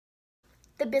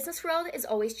The business world is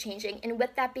always changing, and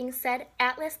with that being said,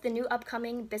 Atlas, the new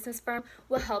upcoming business firm,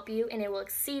 will help you and it will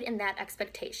exceed in that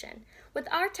expectation. With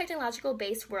our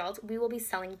technological-based world, we will be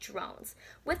selling drones.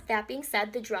 With that being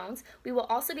said, the drones, we will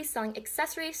also be selling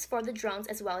accessories for the drones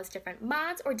as well as different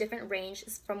mods or different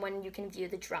ranges from when you can view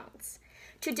the drones.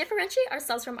 To differentiate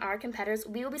ourselves from our competitors,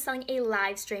 we will be selling a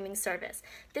live streaming service.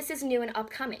 This is new and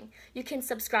upcoming. You can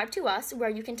subscribe to us where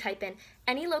you can type in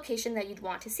any location that you'd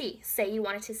want to see. Say you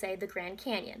wanted to say the Grand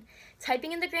Canyon.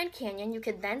 Typing in the Grand Canyon, you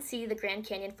could then see the Grand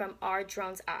Canyon from our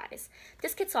drone's eyes.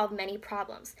 This could solve many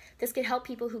problems. This could help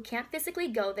people who can't physically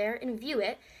go there and view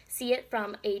it, see it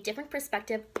from a different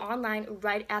perspective online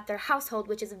right at their household,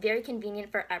 which is very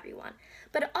convenient for everyone.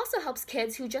 But it also helps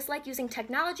kids who just like using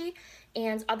technology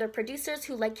and other producers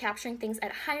who like capturing things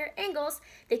at higher angles.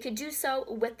 They could do so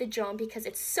with the drone because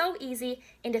it's so easy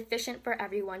and efficient for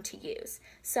everyone to use.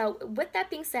 So with that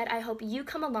being said, I hope you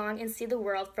come along and see the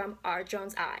world from our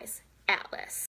drone's eyes. Atlas.